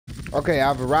Okay,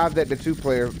 I've arrived at the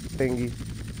 2-player thingy.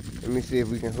 Let me see if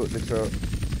we can hook this up.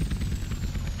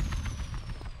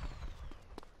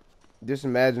 Just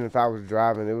imagine if I was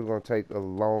driving, it was gonna take a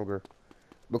longer.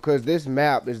 Because this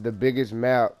map is the biggest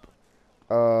map.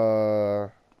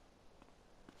 Let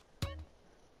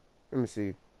me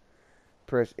see.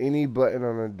 Press any button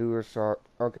on the doer song.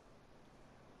 Okay.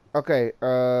 Okay,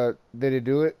 did it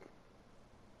do it?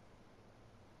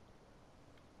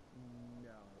 No.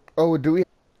 Oh, do we?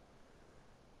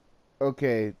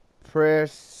 Okay,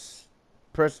 press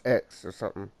X or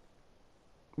something.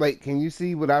 Wait, can you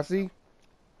see what I see?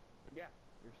 Yeah,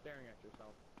 you're staring at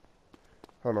yourself.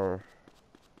 Hold on. Are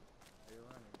you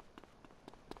running?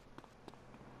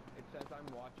 It says I'm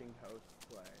watching host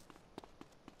play.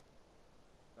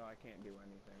 So I can't do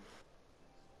anything.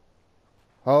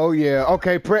 Oh yeah.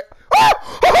 Okay, press. Oh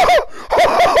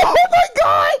my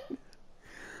God!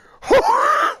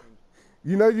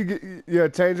 You know you get yeah.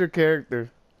 Change your character.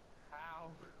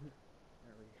 How?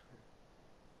 There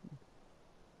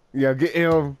we Yeah, get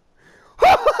him.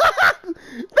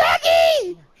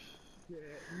 Maggie!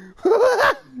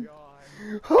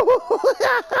 Oh,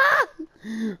 God.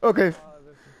 Okay. Oh, this is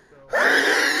so weird.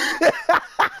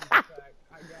 I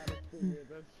gotta figure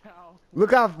this out.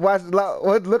 Look how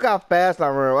look how fast I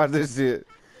run. Watch this shit.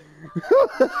 Oh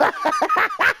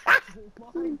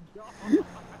my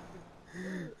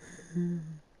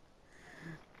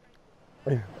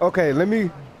God. Okay, let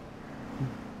me.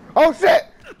 Oh shit!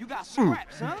 You got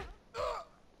scraps, huh?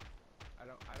 I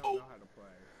don't know how to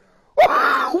play. So.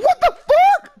 What the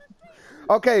fuck?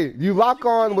 Okay, you lock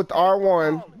on with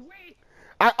R1.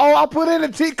 I put in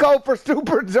a cheat code for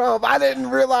super jump. I didn't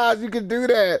realize you could do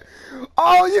that.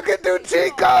 Oh, you can do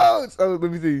cheat codes. Oh,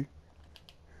 let me see.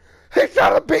 He's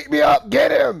trying to pick me up.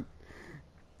 Get him.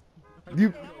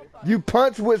 You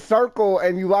punch with circle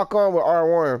and you lock on with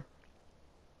R1.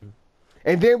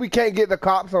 And then we can't get the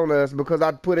cops on us because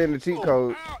I put in the cheat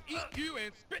code. I'll eat you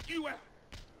and spit you out.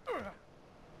 Who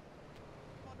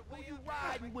you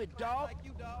riding with, dog?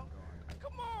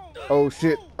 Come on. Oh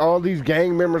shit! All these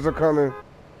gang members are coming.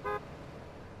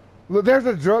 Look, there's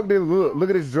a drug dealer. Look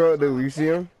at this drug dealer. You see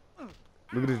him?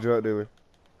 Look at this drug dealer.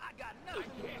 I got nothing.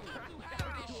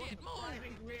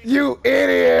 You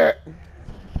idiot!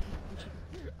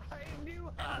 I knew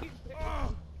how to play.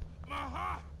 My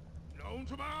heart. Known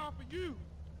to my heart for you.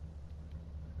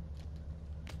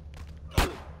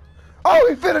 Oh,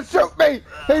 he finna shoot me!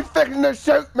 He's fixing to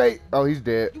shoot me! Oh, he's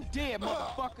dead. You dead,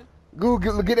 motherfucker. Go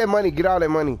get that money. Get all that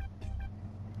money. I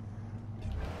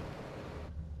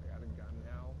got a gun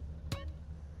now.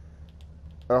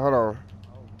 Oh, hold on.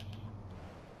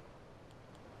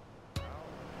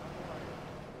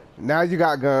 Now you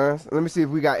got guns. Let me see if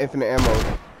we got infinite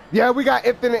ammo. Yeah, we got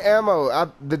infinite ammo.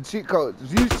 The cheat code.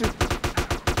 You should.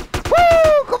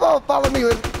 Woo! Come on, follow me.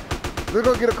 Let's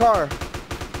go get a car.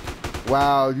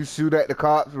 Wow, you shoot at the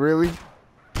cops, really?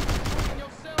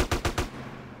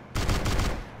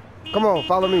 Come on,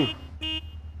 follow me.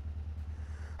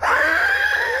 Bro,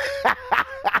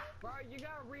 you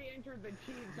gotta re-enter the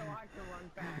cheat so I can run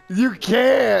fast. You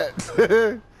can't.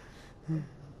 Take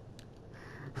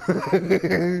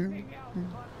out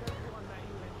this one that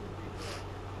you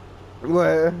introduced.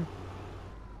 What?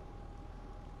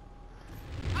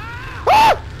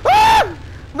 Ah! Ah!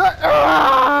 No,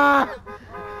 ah!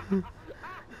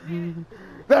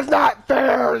 That's not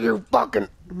fair, you fucking.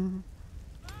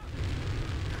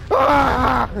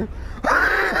 Ah!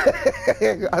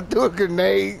 I threw a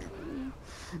grenade.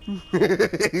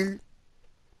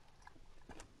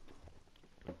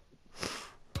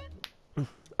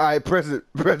 Alright, press it.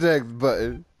 Press the X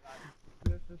button.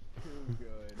 This is too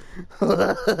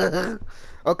good.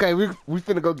 Okay, we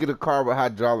finna go get a car with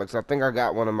hydraulics. I think I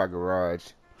got one in my garage.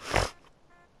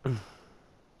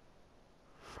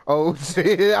 Oh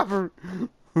shit! You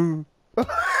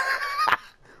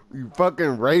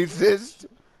fucking racist!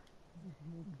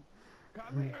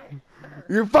 Come here.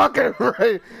 You fucking You're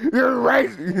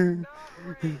racist!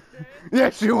 Racist.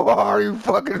 Yes, you are. You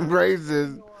fucking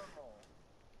racist.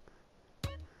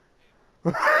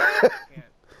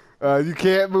 You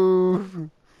can't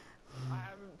move. I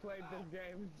haven't played this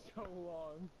game in so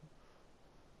long.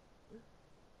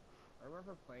 I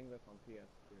remember playing this on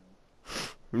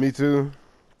PS2. Me too.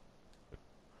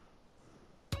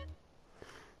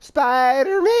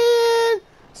 Spider-Man!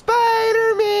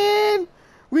 Spider-Man!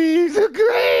 We's a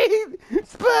great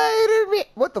Spider-Man!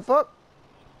 What the fuck?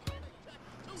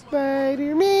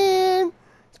 Spider-Man!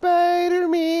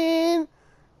 Spider-Man!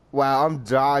 Wow, I'm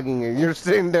jogging and you're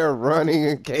sitting there running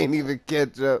and can't even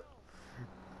catch up.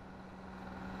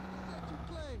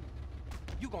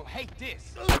 You gonna hate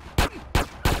this.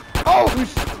 Oh!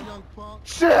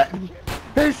 Shit!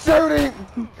 He's shooting!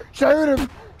 Shoot him!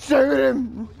 Shoot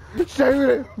him!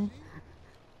 Shoot him!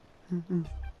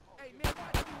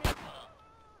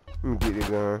 Let me get it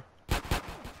done.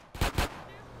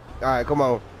 Alright, come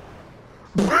on.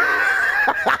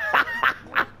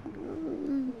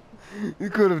 You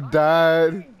could have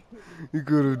died. You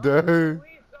could have died.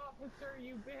 Police officer,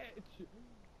 you bitch.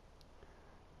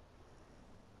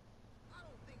 I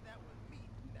don't think that was me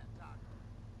that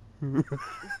talked.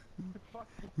 Fuck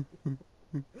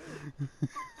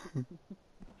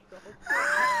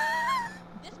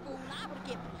This fool liable to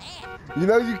get blasted. You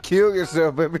know you kill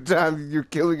yourself every time you're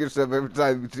killing yourself every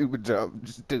time you super jump.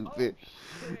 Stupid.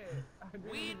 shit. I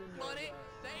didn't Weed even know money,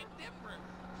 that. same difference.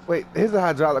 Wait, here's a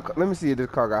hydraulic. Let me see if this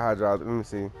car got hydraulics. Let me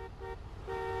see. You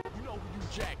know who you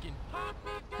jacking.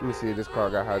 Let me see if this car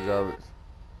got hydraulics.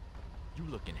 You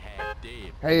looking half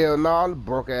dead. Hell no, nah,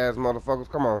 broke ass motherfuckers.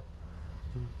 Come on.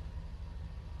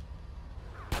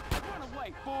 Run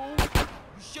away, fool.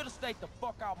 You should have stayed the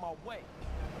fuck out my way.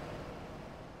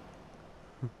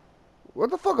 What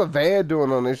the fuck a van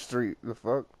doing on this street? The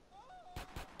fuck?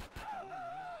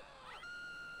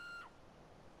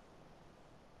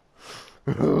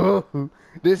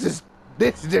 This is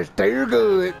just too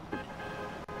good.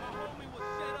 My homie was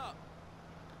set up.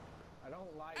 I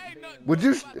don't like Ain't being nothing Would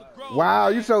you? about to grow, Wow,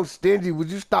 man. you so stingy. Would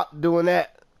you stop doing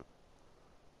that?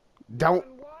 Don't.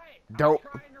 Doing what? Don't.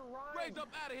 I'm trying to run. Raise up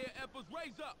out of here, Effers.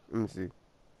 Raise up. Let me see.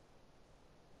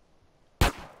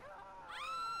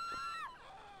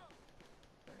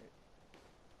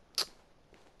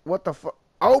 What the fuck?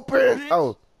 Open!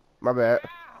 Oh, my bad. Ow!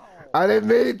 I didn't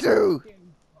mean to.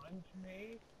 Fucking punch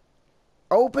me.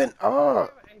 Open I'm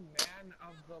up. a man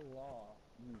of the law.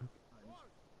 You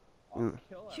cunt. I'll Mm.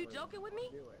 kill You everyone joking with if me?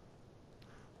 you do it.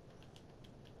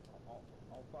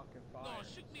 I'll fucking fire. Lord,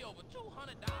 shoot me over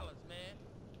 $200, man.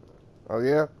 Oh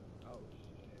yeah. Oh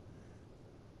shit.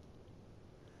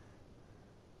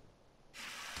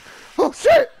 Oh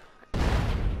shit!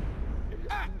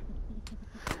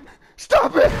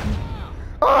 Stop it!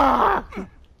 Ah!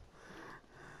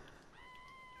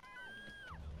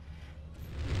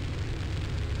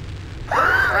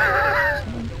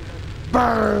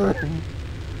 Burn!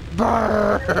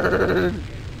 Burn!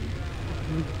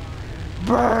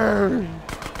 Burn!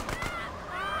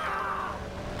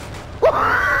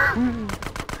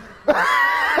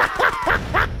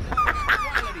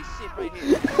 Quality shit right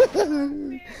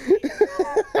here.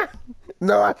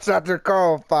 No, I shot your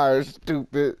car on fire,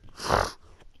 stupid. I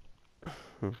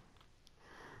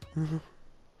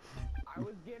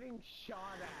was getting shot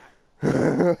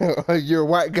at. You're a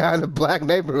white guy in a black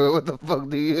neighborhood. What the fuck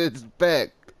do you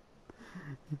expect?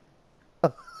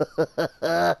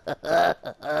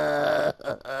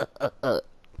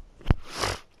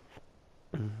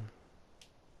 Who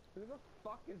the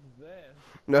fuck is this?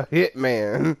 The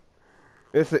Hitman.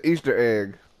 It's an Easter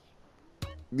egg.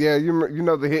 Yeah, you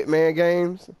know the Hitman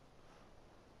games?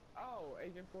 Oh,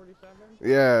 Agent 47?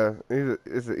 Yeah,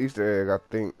 it's an Easter egg, I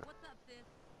think. What's up, sis?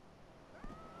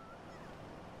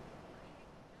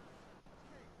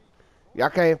 Y'all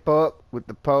can't fuck with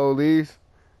the police.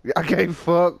 Y'all can't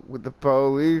fuck with the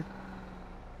police.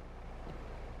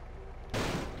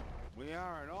 We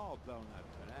aren't all blown up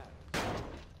for that.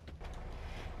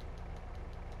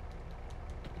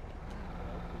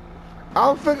 I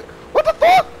don't figure. What the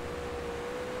fuck?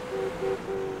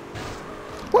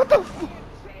 What the fuck?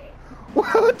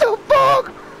 What the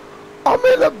fuck? I'm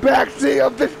in the backseat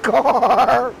of this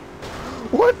car.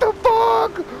 What the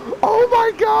fuck? Oh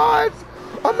my god!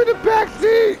 I'm in the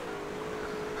backseat.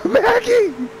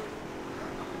 Maggie!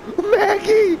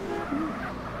 Maggie!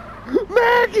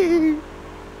 Maggie!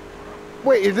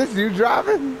 Wait, is this you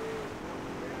driving?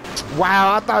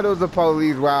 Wow, I thought it was the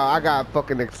police. Wow, I got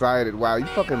fucking excited. Wow, you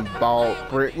fucking bald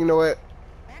prick. You know what?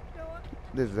 Back door.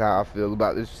 This is how I feel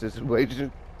about this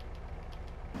situation.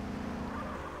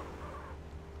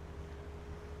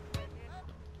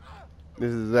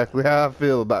 This is exactly how I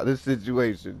feel about this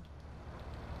situation.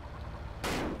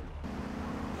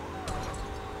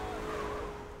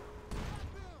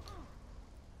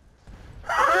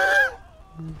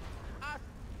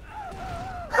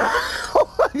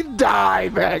 Die,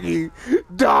 Maggie!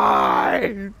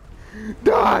 Die!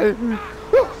 Die!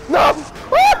 No!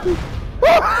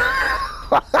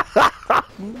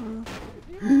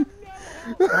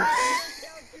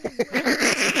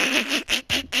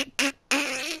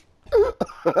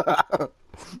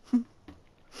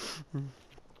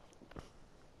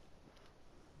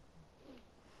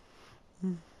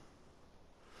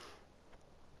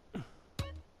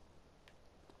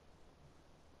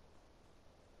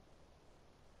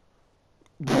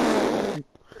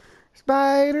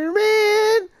 Spider-Man!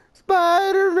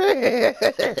 Spider-Man.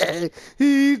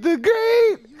 He's the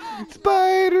great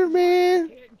Spider-Man.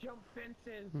 Can't jump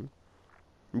fences.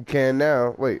 You can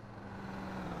now. Wait.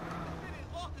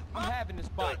 I'm having this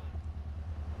bike.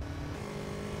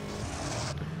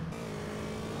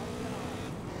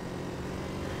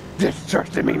 Just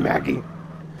trust in me, Maggie.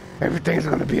 Everything's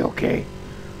gonna be okay.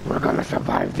 We're gonna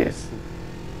survive this.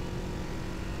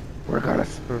 We're gonna.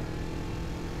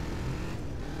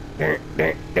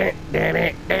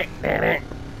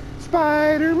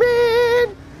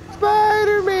 Spider-Man!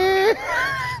 Spider-Man!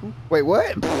 Wait,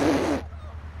 what?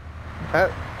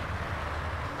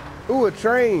 Ooh, a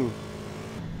train.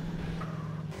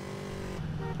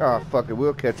 Oh, fuck it.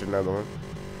 We'll catch another one.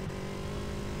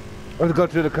 Let's go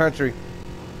to the country.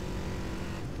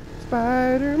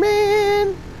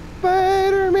 Spider-Man!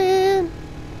 Spider-Man!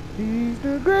 He's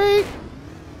the great...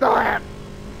 Oh,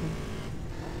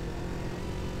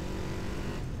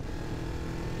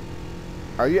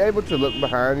 are you able to look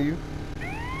behind you?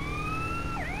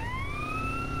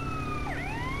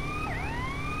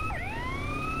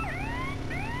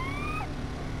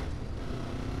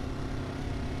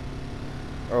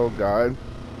 Oh God.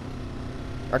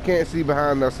 I can't see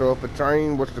behind us, so if a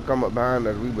train was to come up behind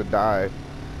us, we would die.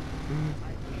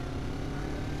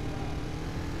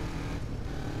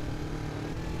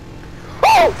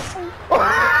 Oh!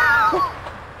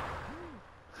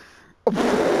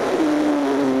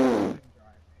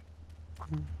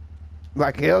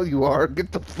 Like hell you are.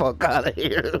 Get the fuck out of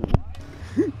here.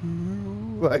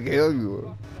 Like hell you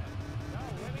are.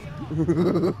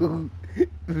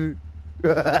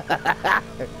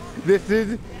 This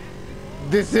isn't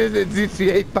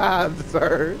GTA 5,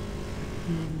 sir.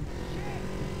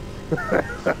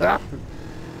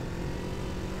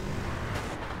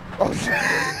 Oh shit.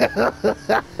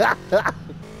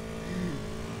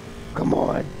 Come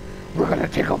on. We're gonna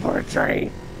take over a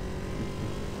train.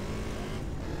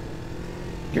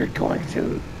 You're going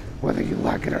to, whether you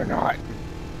like it or not.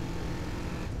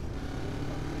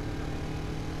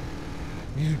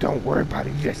 You don't worry about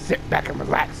it. You just sit back and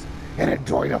relax and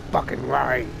enjoy the fucking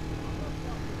ride.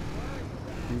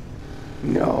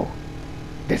 No.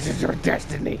 This is your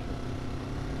destiny.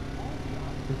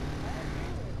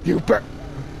 You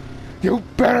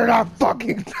better not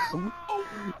fucking...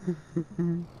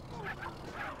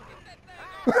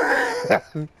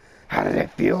 How did it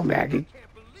feel, Maggie?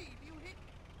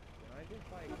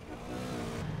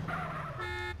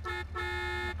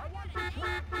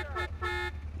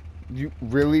 You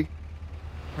really?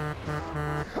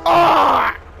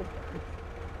 Ah!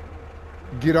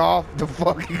 Get off the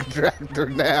fucking tractor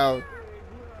now.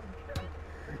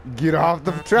 Get off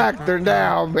the tractor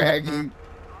now, Maggie.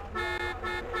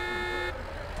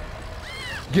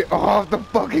 Get off the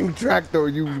fucking tractor or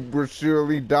you will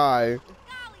surely die.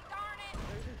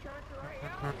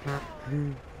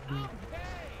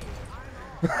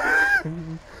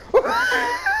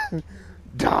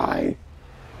 Die.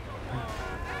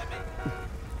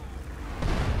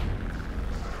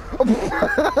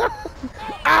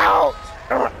 Ouch!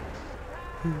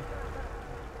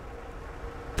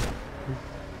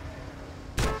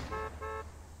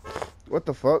 What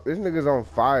the fuck? This nigga's on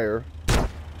fire.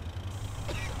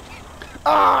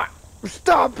 Ah!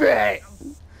 Stop it!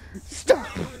 Stop!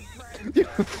 You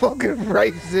fucking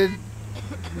racist!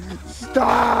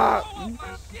 Stop!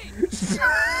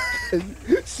 Stop!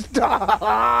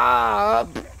 Stop!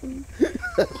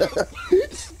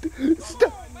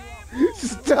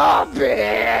 Stop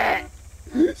it!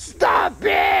 Stop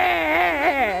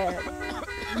it!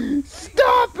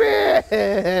 Stop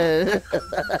it!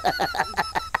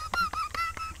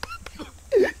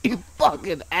 You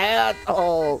fucking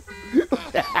asshole!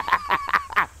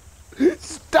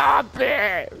 Stop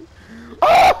it!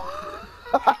 Oh!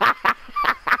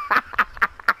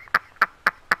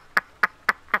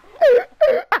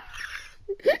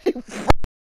 You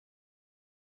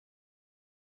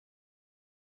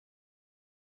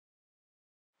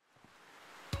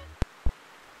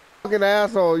fucking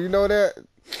asshole, you know that?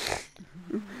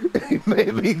 You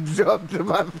made me jump to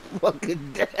my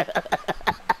fucking death.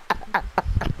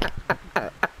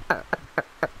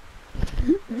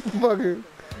 Fucking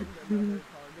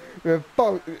man,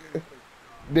 fuck.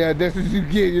 Yeah, that's what you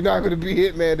get. You're not gonna be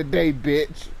Hitman today,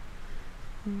 bitch.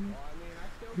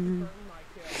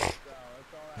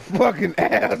 Fucking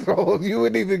asshole. You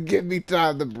wouldn't even give me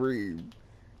time to breathe.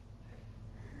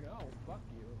 No, fuck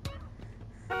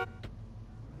you.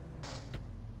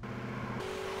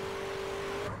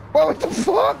 What the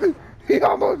fuck? He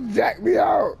almost jacked me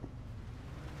out.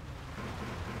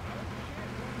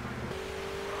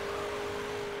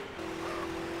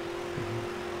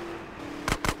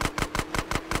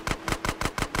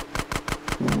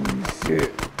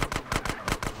 shit.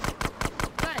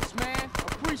 Thanks, man.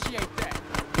 Appreciate that.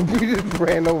 We just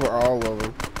ran over all of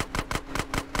them.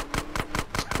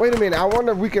 Wait a minute, I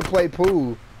wonder if we can play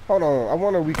pool. Hold on, I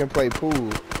wonder if we can play pool.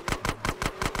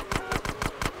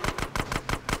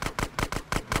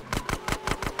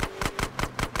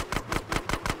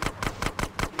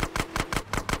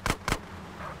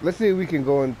 Let's see if we can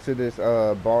go into this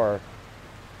bar.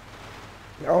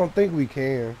 I don't think we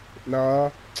can. Nah,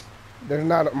 there's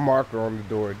not a marker on the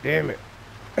door. Damn it.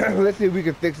 Let's see if we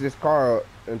can fix this car up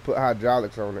and put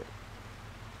hydraulics on it.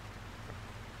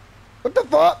 What the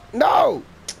fuck? No!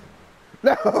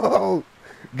 No!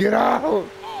 Get out!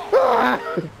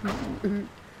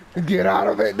 Get out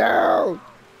of it now!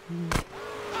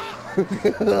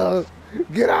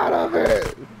 Get out of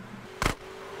it!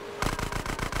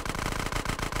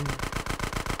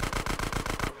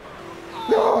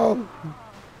 No!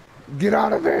 Get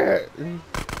out of it!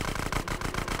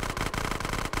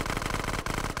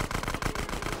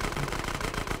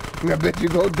 I bet you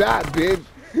go die, bitch.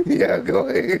 Yeah, go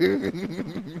ahead.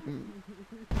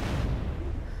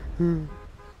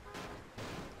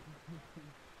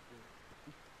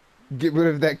 Get rid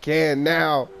of that can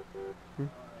now.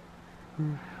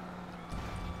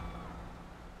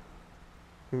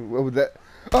 What was that?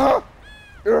 Oh!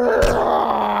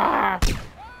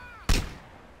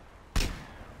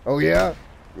 Oh yeah?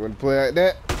 You wanna play like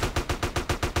that?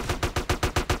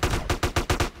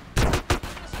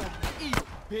 Eat,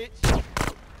 bitch.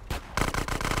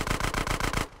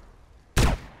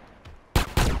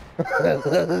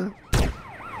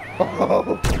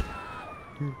 Oh.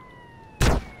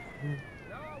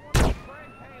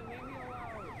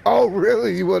 Oh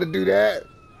really? You wanna do that?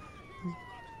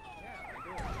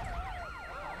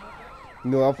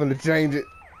 No, I'm finna change it.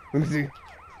 Let me see.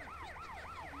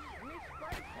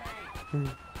 As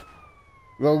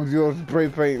long as you don't spray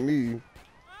paint me.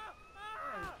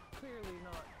 Clearly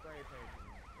not spray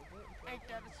painting. Ain't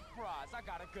that a surprise? I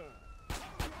got a gun.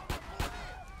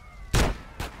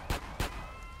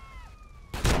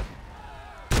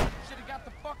 Should've got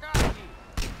the fuck out of here.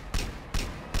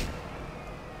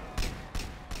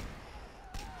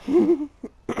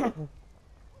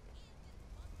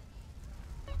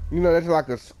 You know, that's like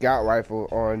a scout rifle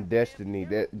on Destiny.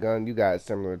 That gun you got is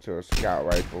similar to a scout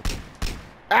rifle.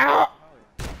 Ow!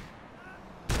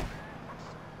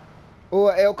 Oh,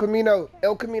 El Camino.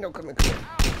 El Camino, come here, come here.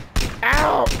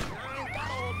 Ow!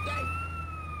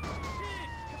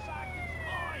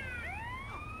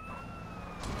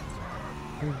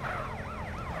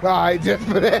 Alright, just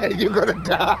for that, you're gonna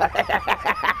die.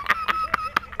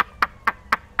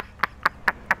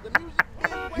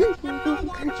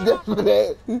 Just for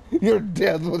that, your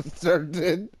death was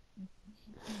certain.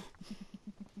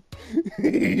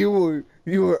 You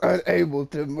were unable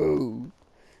to move.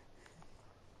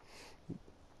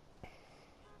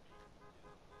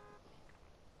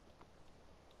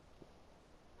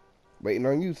 Waiting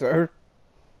on you, sir.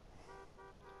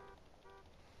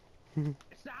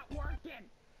 It's not working.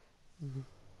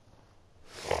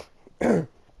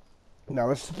 Now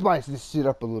let's spice this shit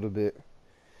up a little bit.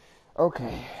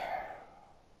 Okay.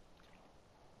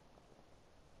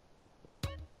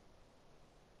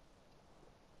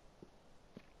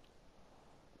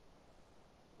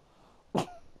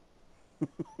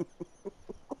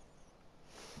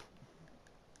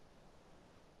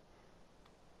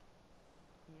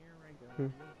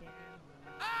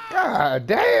 God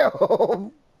damn!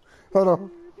 Hold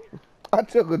on. I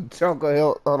took a chunk of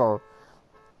health. Hold on.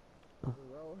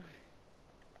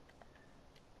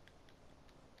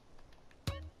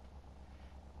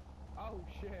 Oh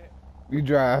shit. You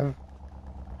drive.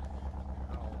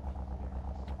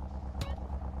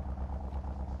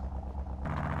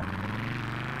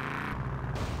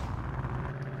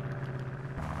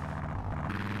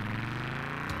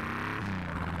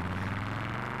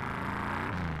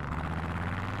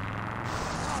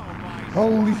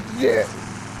 Holy shit!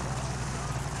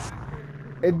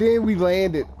 And then we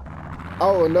landed.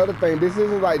 Oh, another thing. This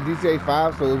isn't like GTA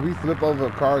 5, so if we flip over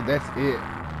a car, that's it.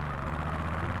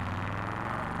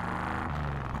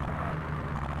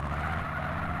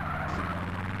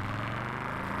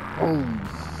 Holy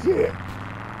shit!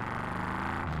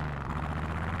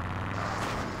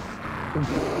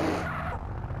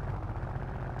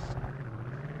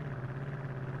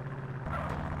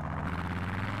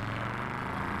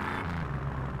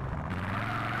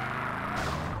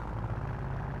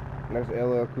 That's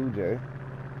LL Cool J.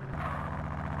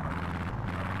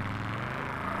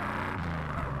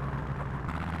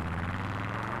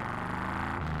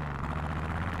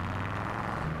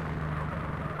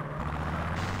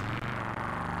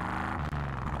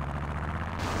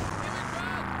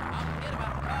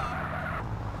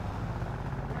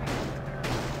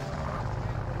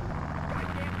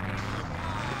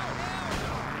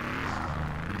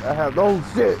 I have no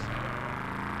shit.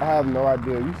 I have no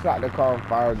idea. You shot the car on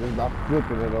fire just by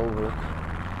flipping it over.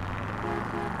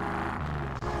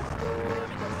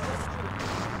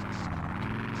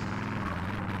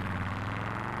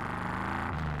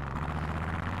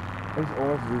 This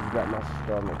orange juice got my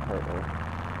stomach hurting.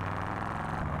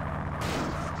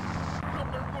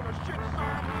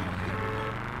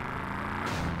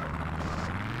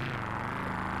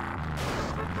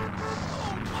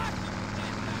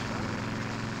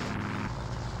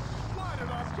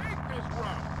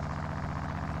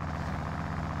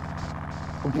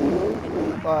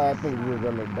 Oh, I think we're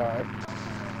gonna die.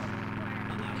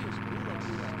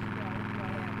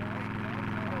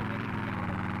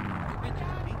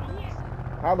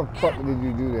 How the fuck did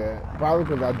you do that? Probably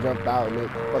because I jumped out and it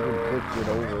fucking pushed it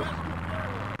over.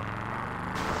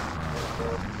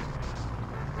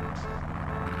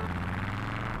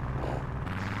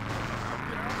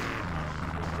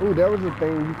 Ooh, that was the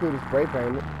thing you could have spray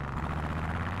painted.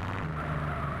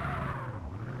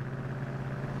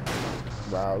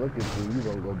 Wow, look at you. You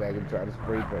gonna go back and try to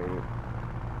spray paint it.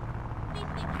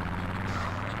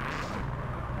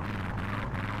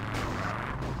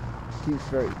 Keep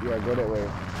straight. Yeah, go that way.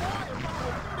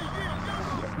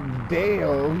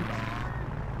 Damn.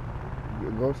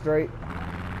 Yeah, go straight.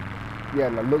 Yeah,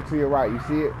 now look to your right. You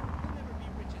see it?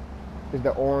 It's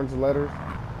the orange letters.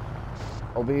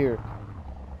 Over here.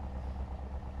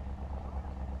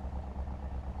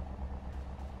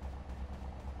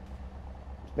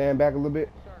 Stand back a little bit.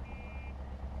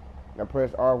 Now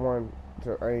press R1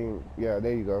 to aim. Yeah,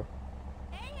 there you go.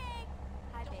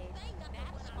 Hi, babe.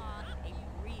 That spawned a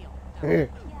real Yeah,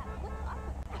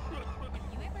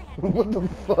 what's up? what the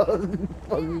fuck?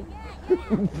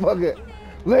 Fuck it.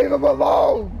 Leave him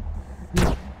alone.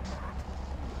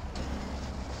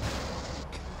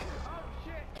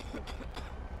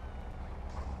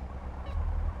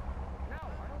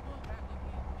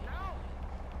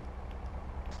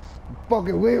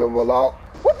 Fucking leave him alone.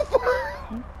 What the fuck?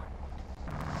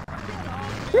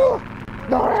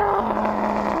 No.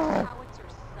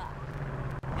 Howitzers suck.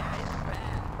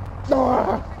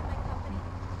 No.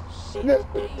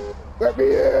 Let me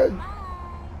in.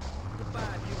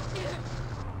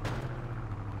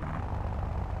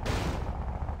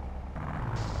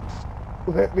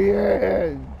 Let me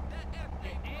in.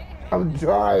 I'm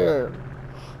tired.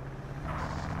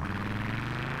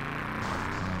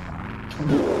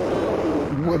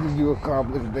 What did you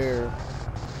accomplish there?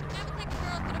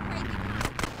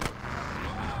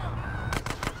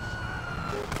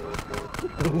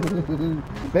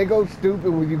 They go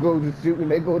stupid when you go to shooting.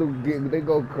 They go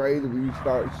crazy when you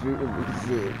start shooting and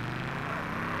shit.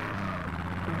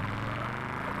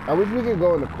 I wish we could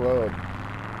go in the club.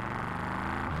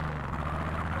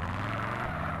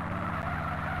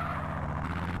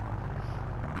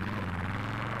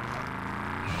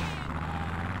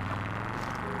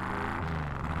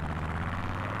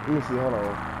 Let me see, hold on.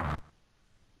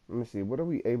 Let me see, what are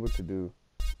we able to do?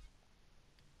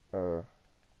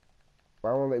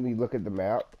 Why won't let me look at the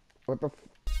map? What the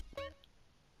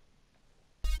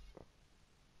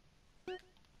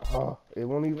Oh, it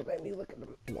won't even let me look at the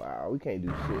Wow, we can't do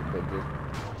shit but just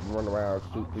run around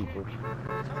and shoot people.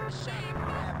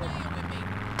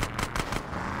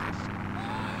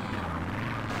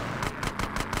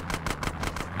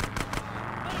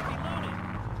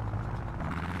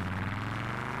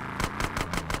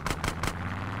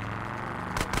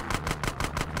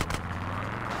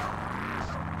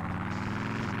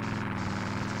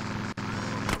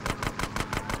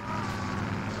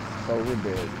 Oh, we're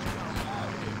dead.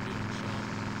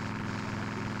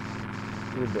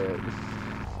 We're dead.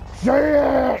 Say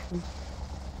it!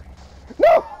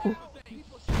 No!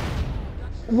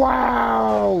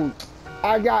 Wow!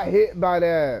 I got hit by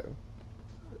that.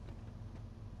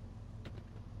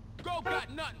 Go got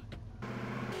nothing.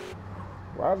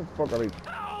 Why the fuck are they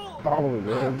following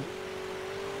us?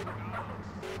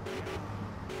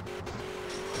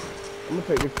 I'm gonna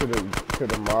take this to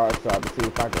the mod shop to see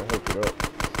if I can hook it up.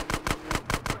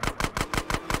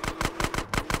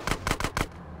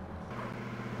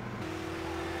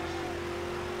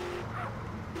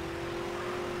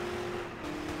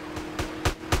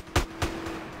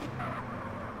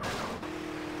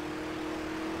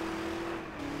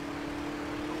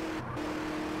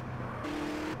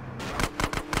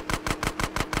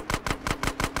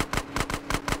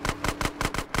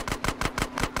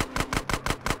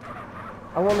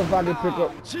 I wonder if I can pick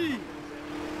up.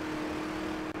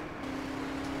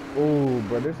 Ooh,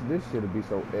 but this should be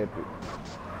so epic.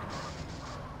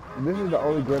 This is the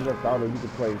only Grand Theft Auto you can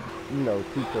play, you know,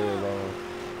 2 players on.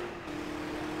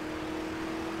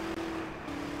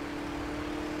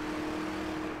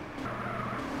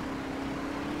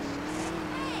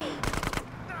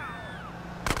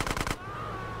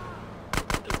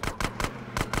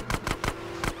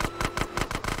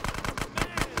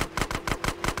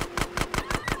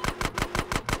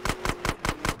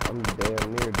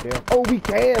 damn near death. Oh, we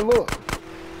can, look.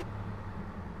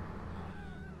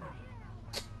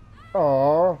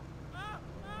 Aww.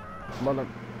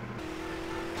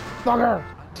 Motherfucker.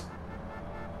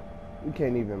 We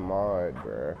can't even mod,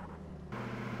 bruh.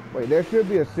 Wait, there should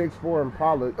be a 6'4"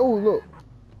 Impala. Oh, look.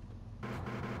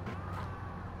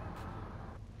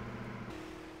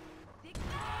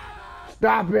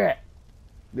 Stop it.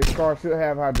 This car should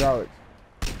have hydraulics.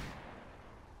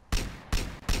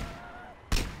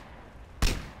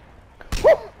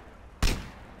 Woo!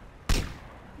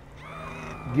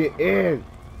 Get in.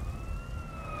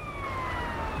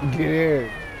 Get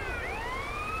in.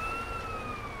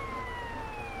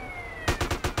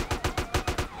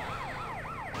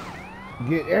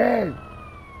 Get in.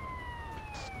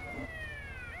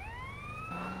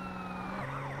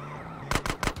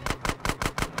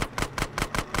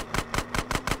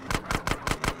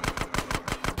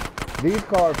 These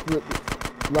cars flip.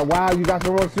 Like, wow, you got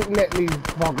someone shooting at me,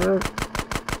 fucker.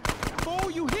 Fool,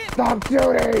 you hit. Stop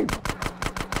shooting.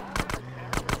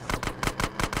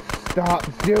 Stop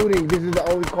shooting. This is the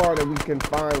only car that we can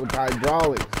find with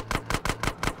hydraulics.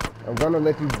 I'm gonna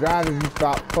let you drive if you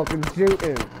stop fucking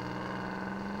shooting.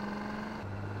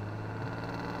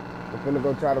 I'm gonna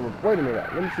go try to wait a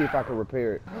minute. Let me see if I can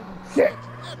repair it. Shit!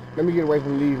 Let me get away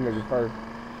from these niggas first.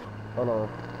 Hold on.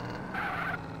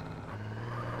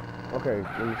 Okay,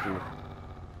 let me see.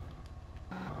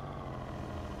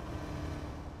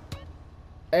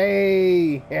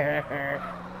 Hey!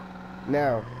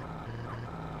 Now,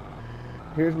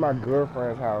 here's my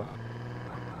girlfriend's house.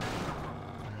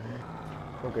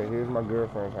 Okay, here's my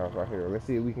girlfriend's house right here. Let's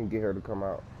see if we can get her to come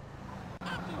out.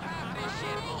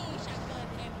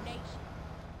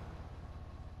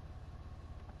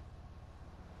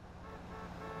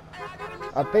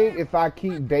 I think if I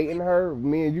keep dating her,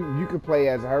 me and you could play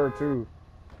as her too.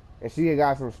 And she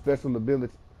got some special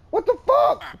abilities. What the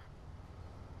fuck?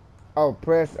 Oh,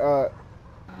 press,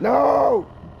 no!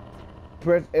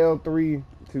 Press L3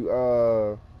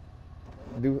 to,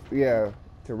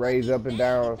 to raise up and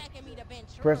down.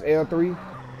 Press L3.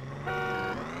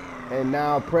 And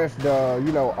now press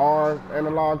the, R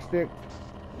analog stick.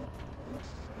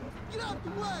 Get out the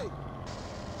way.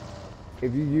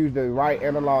 If you use the right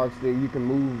analog stick, you can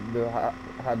move the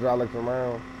hydraulics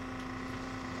around.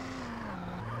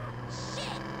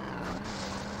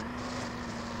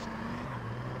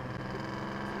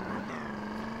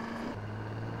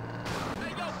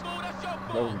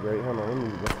 That was great. Hold on, let me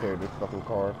repair this fucking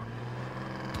car.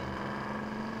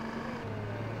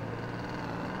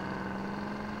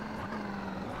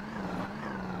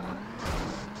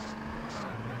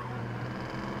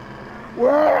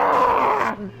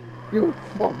 You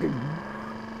fucking...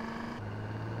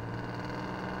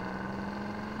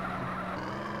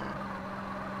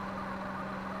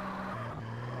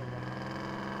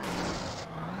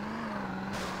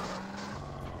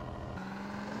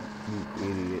 You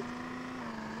idiot.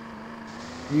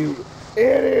 You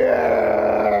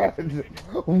idiot!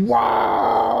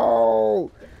 Wow!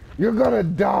 You're gonna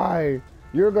die.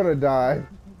 You're gonna die.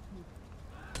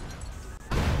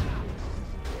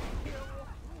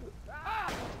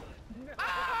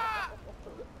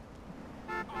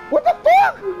 What the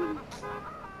fuck?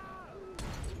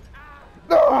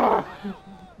 Ah!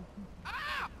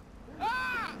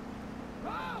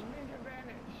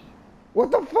 What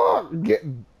the fuck?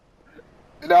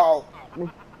 No!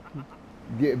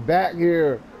 Get back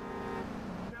here.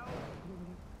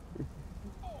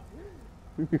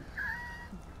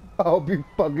 I hope you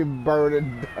fucking burn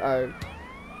and die.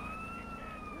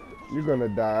 You're gonna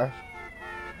die.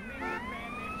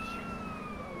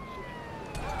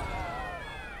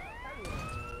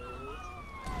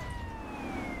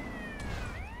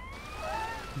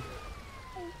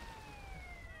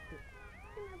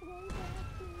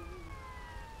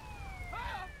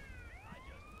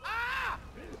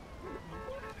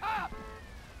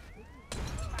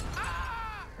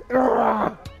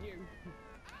 Ah!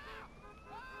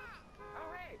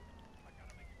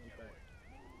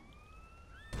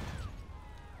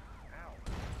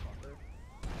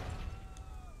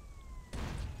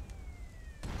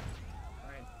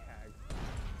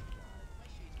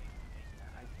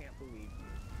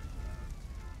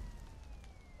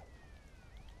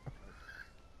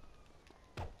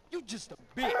 You just a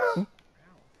bitch.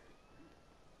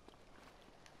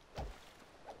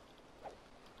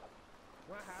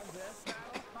 Wanna have this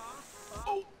battle, huh?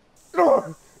 Oh.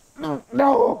 No! No!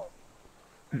 No!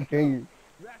 Can you?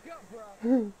 Back up, bro.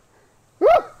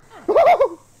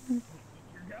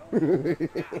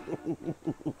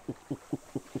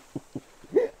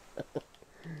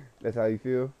 That's how you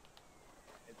feel?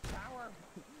 It's power.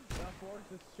 The force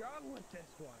is strong with this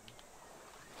one.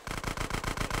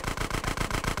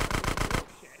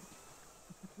 Bullshit.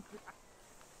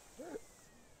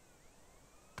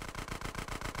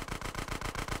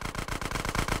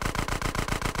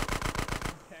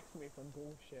 Protects me from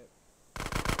bullshit.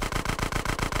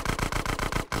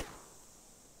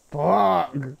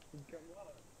 Fuck. Come on.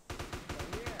 Come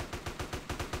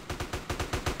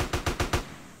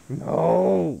here.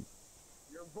 No.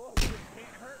 Your bullshit can't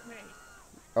hurt me.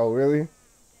 Oh, really?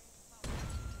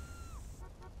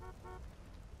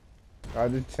 I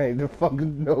just changed the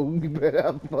fucking no. You better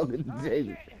have fucking Oh, change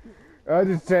shit. it. I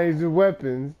just changed the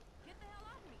weapons. Get the hell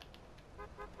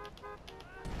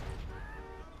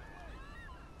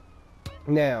off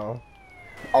me. Now.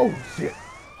 Oh shit.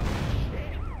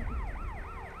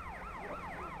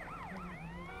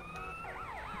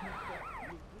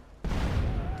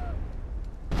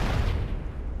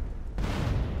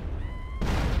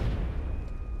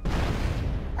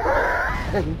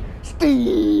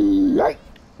 Steve.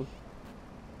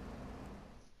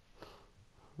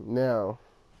 Now.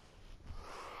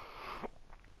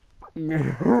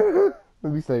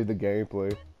 Let me save the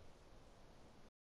gameplay.